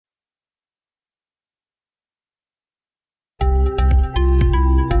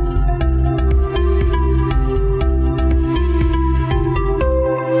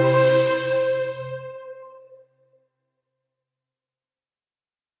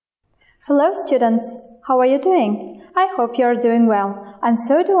Hello students, how are you doing? I hope you are doing well. I'm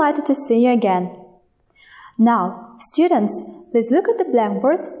so delighted to see you again. Now, students, please look at the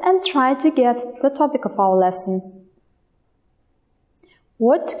blackboard and try to get the topic of our lesson.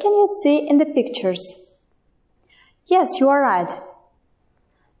 What can you see in the pictures? Yes, you are right.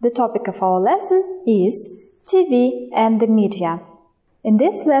 The topic of our lesson is TV and the media. In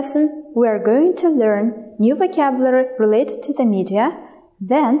this lesson, we are going to learn new vocabulary related to the media.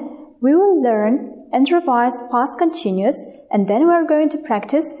 Then, we will learn and revise past continuous, and then we are going to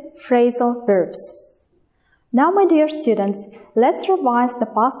practice phrasal verbs. Now, my dear students, let's revise the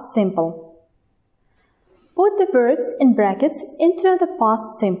past simple. Put the verbs in brackets into the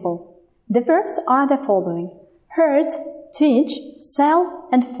past simple. The verbs are the following: hurt, teach, sell,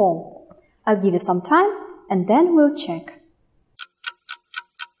 and fall. I'll give you some time, and then we'll check.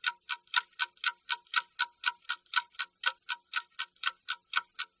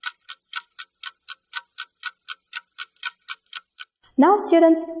 Now,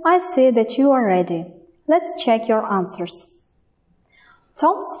 students, I see that you are ready. Let's check your answers.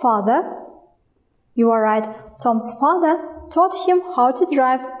 Tom's father, you are right, Tom's father taught him how to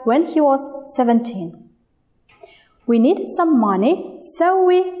drive when he was 17. We needed some money, so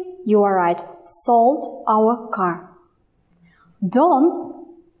you are right, sold our car. Don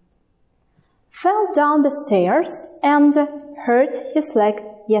fell down the stairs and hurt his leg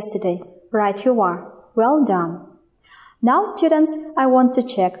yesterday. Right you are. Well done. Now, students, I want to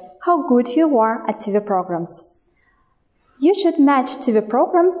check how good you are at TV programs. You should match TV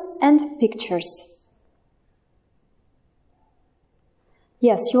programs and pictures.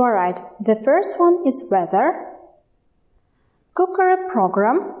 Yes, you are right. The first one is weather, cookery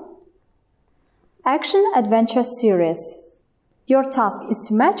program, action adventure series. Your task is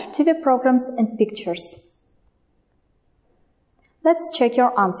to match TV programs and pictures. Let's check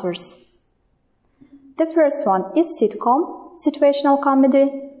your answers. The first one is sitcom, situational comedy.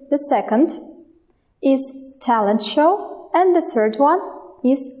 The second is talent show. And the third one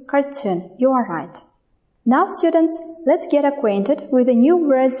is cartoon. You are right. Now, students, let's get acquainted with the new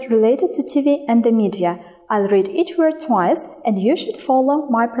words related to TV and the media. I'll read each word twice, and you should follow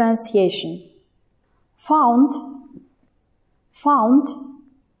my pronunciation. Found. Found.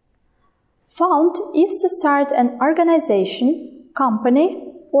 Found is to start an organization,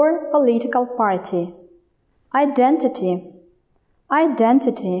 company, or political party. Identity.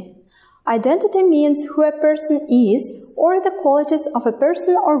 Identity. Identity means who a person is or the qualities of a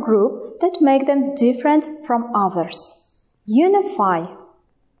person or group that make them different from others. Unify.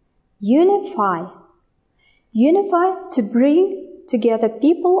 Unify. Unify to bring together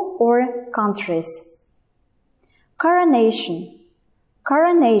people or countries. Coronation.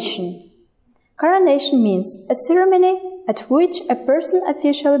 Coronation. Coronation means a ceremony at which a person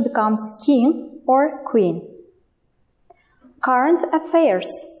officially becomes king or queen. Current affairs.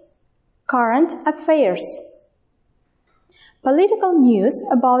 Current affairs. Political news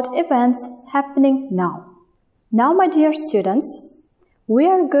about events happening now. Now, my dear students, we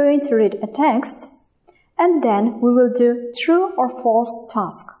are going to read a text and then we will do true or false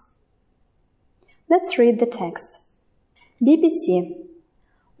task. Let's read the text. BBC.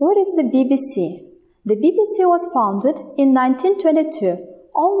 What is the BBC? The BBC was founded in 1922.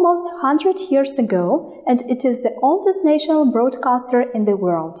 Almost 100 years ago, and it is the oldest national broadcaster in the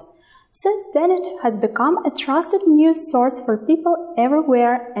world. Since then, it has become a trusted news source for people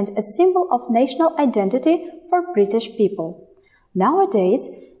everywhere and a symbol of national identity for British people. Nowadays,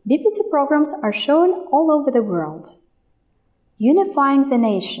 BBC programs are shown all over the world. Unifying the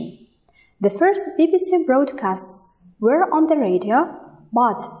nation. The first BBC broadcasts were on the radio,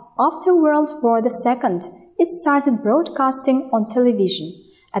 but after World War II, it started broadcasting on television.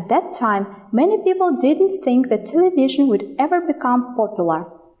 At that time, many people didn't think that television would ever become popular.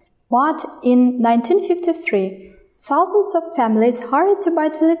 But in 1953, thousands of families hurried to buy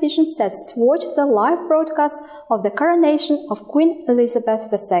television sets to watch the live broadcast of the coronation of Queen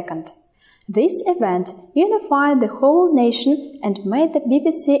Elizabeth II. This event unified the whole nation and made the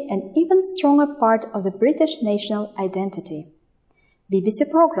BBC an even stronger part of the British national identity.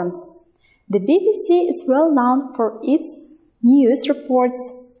 BBC programs. The BBC is well known for its news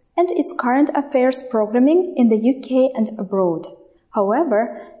reports and its current affairs programming in the UK and abroad.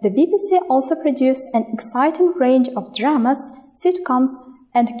 However, the BBC also produces an exciting range of dramas, sitcoms,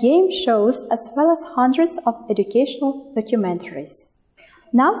 and game shows as well as hundreds of educational documentaries.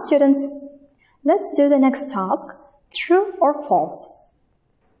 Now, students, let's do the next task, true or false.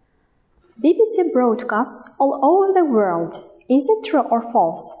 BBC broadcasts all over the world. Is it true or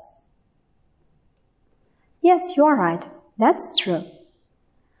false? Yes, you are right. That's true.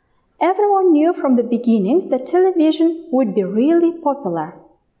 Everyone knew from the beginning that television would be really popular.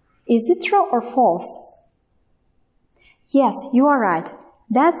 Is it true or false? Yes, you are right.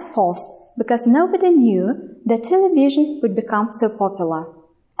 That's false, because nobody knew that television would become so popular.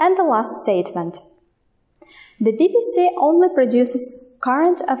 And the last statement. The BBC only produces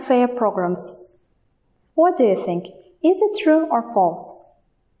current affair programs. What do you think? Is it true or false?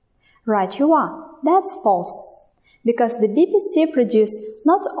 Right you are. That's false. Because the BBC produces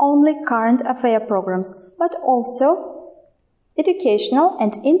not only current affair programs, but also educational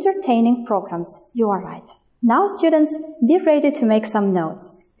and entertaining programs. You are right. Now, students, be ready to make some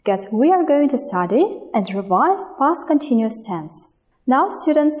notes, because we are going to study and revise past continuous tense. Now,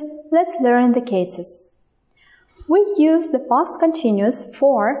 students, let's learn the cases. We use the past continuous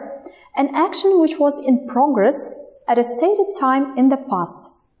for an action which was in progress at a stated time in the past.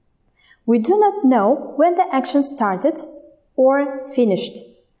 We do not know when the action started or finished.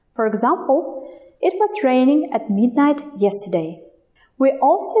 For example, it was raining at midnight yesterday. We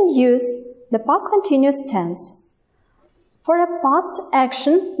also use the past continuous tense for a past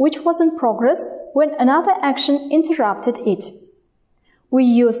action which was in progress when another action interrupted it. We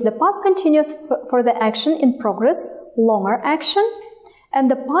use the past continuous for the action in progress, longer action, and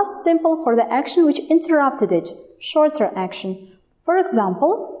the past simple for the action which interrupted it, shorter action. For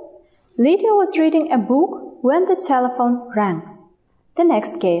example, Lydia was reading a book when the telephone rang. The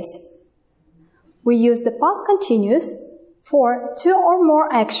next case. We use the past continuous for two or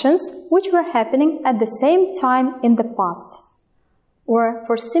more actions which were happening at the same time in the past, or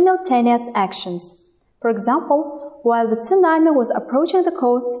for simultaneous actions. For example, while the tsunami was approaching the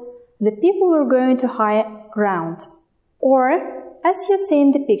coast, the people were going to higher ground. Or, as you see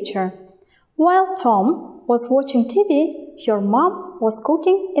in the picture, while Tom was watching TV, your mom was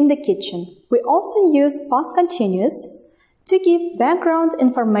cooking in the kitchen. We also use past continuous to give background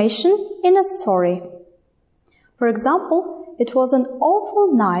information in a story. For example, it was an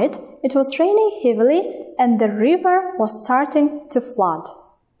awful night, it was raining heavily, and the river was starting to flood.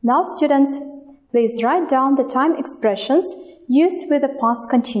 Now, students, please write down the time expressions used with the past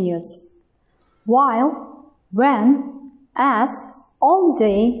continuous. While, when, as, all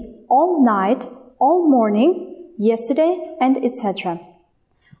day, all night, all morning, yesterday, and etc.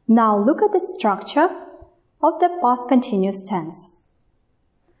 Now look at the structure of the past continuous tense.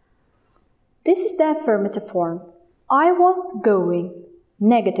 This is the affirmative form. I was going.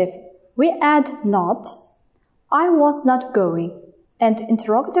 Negative. We add not. I was not going. And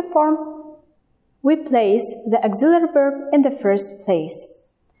interrogative form, we place the auxiliary verb in the first place.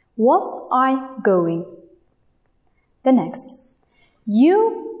 Was I going? The next.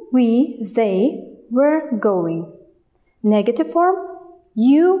 You, we, they were going. Negative form,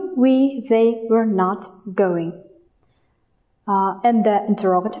 you, we, they were not going. And the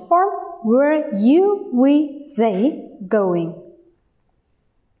interrogative form, were you, we, they going?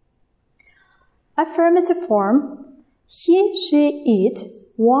 Affirmative form, he, she, it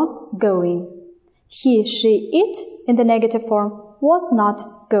was going. He, she, it in the negative form was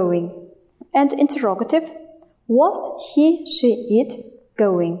not going. And interrogative, was he, she, it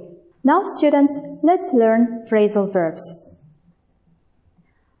going? Now, students, let's learn phrasal verbs.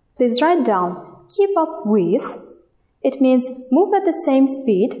 Please write down keep up with. It means move at the same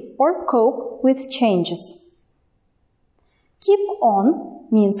speed or cope with changes. Keep on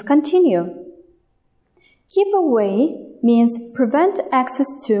means continue. Keep away means prevent access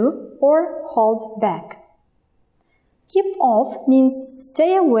to or hold back. Keep off means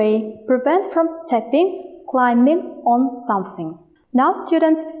stay away, prevent from stepping, climbing on something. Now,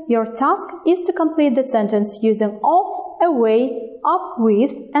 students, your task is to complete the sentence using off, away, up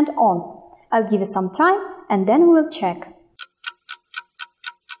with, and on. I'll give you some time and then we'll check.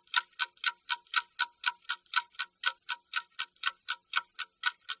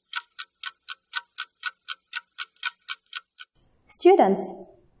 Students,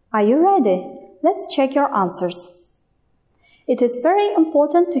 are you ready? Let's check your answers. It is very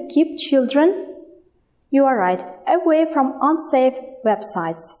important to keep children, you are right, away from unsafe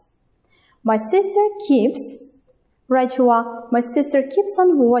websites. My sister keeps, right you are, my sister keeps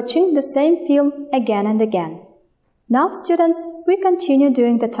on watching the same film again and again. Now, students, we continue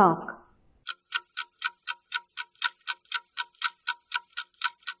doing the task.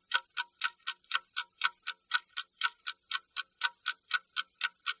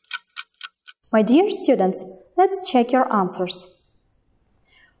 My dear students, let's check your answers.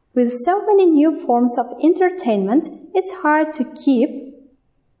 With so many new forms of entertainment, it's hard to keep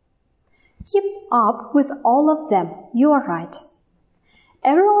up with all of them. You are right.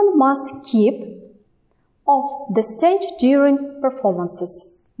 Everyone must keep off the stage during performances.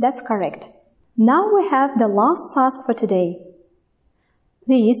 That's correct. Now we have the last task for today.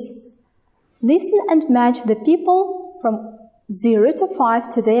 Please listen and match the people from 0 to 5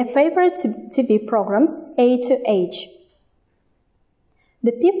 to their favorite TV programs A to H.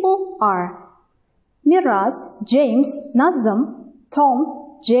 The people are Miraz, James, Nazım,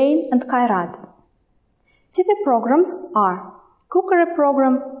 Tom, Jane and Kairat. TV programs are cookery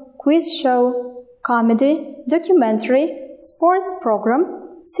program, quiz show, comedy, documentary, sports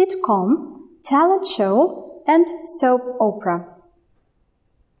program, sitcom, talent show and soap opera.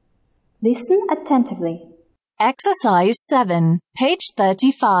 Listen attentively. Exercise 7, page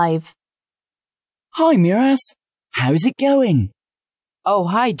 35. Hi, Miraz. How's it going? Oh,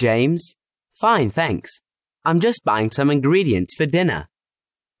 hi, James. Fine, thanks. I'm just buying some ingredients for dinner.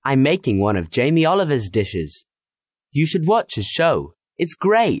 I'm making one of Jamie Oliver's dishes. You should watch his show. It's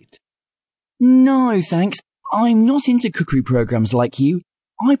great. No, thanks. I'm not into cookery programs like you.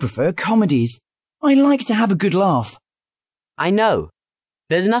 I prefer comedies. I like to have a good laugh. I know.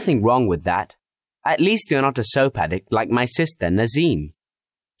 There's nothing wrong with that. At least you're not a soap addict like my sister Nazim.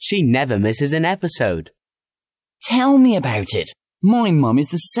 She never misses an episode. Tell me about it. My mum is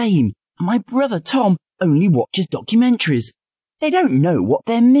the same, and my brother Tom only watches documentaries. They don't know what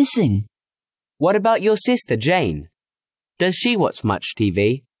they're missing. What about your sister Jane? Does she watch much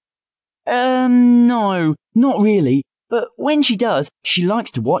TV? No, not really. But when she does, she likes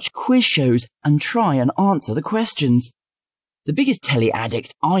to watch quiz shows and try and answer the questions. The biggest telly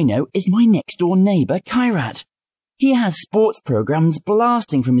addict I know is my next-door neighbour, Kairat. He has sports programs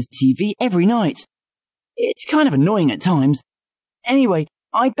blasting from his TV every night. It's kind of annoying at times. Anyway,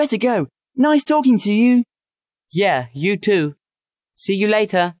 I'd better go. Nice talking to you. Yeah, you too. See you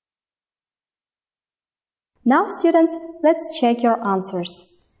later. Now, students, let's check your answers.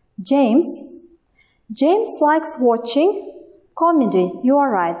 James likes watching comedy. You are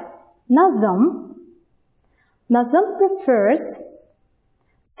right. Nazım prefers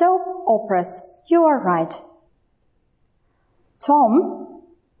soap operas. You are right. Tom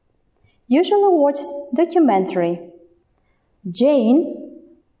usually watches documentary. Jane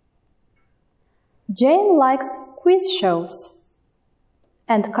likes quiz shows.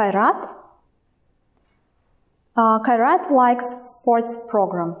 And Kairat likes sports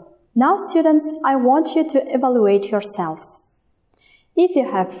program. Now, students, I want you to evaluate yourselves. If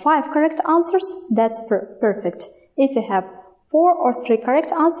you have 5 correct answers, that's perfect. If you have 4 or 3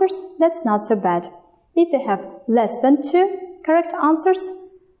 correct answers, that's not so bad. If you have less than 2 correct answers,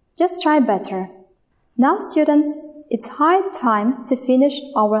 just try better. Now, students, it's high time to finish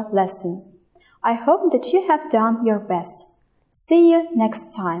our lesson. I hope that you have done your best. See you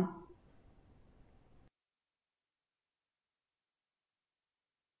next time.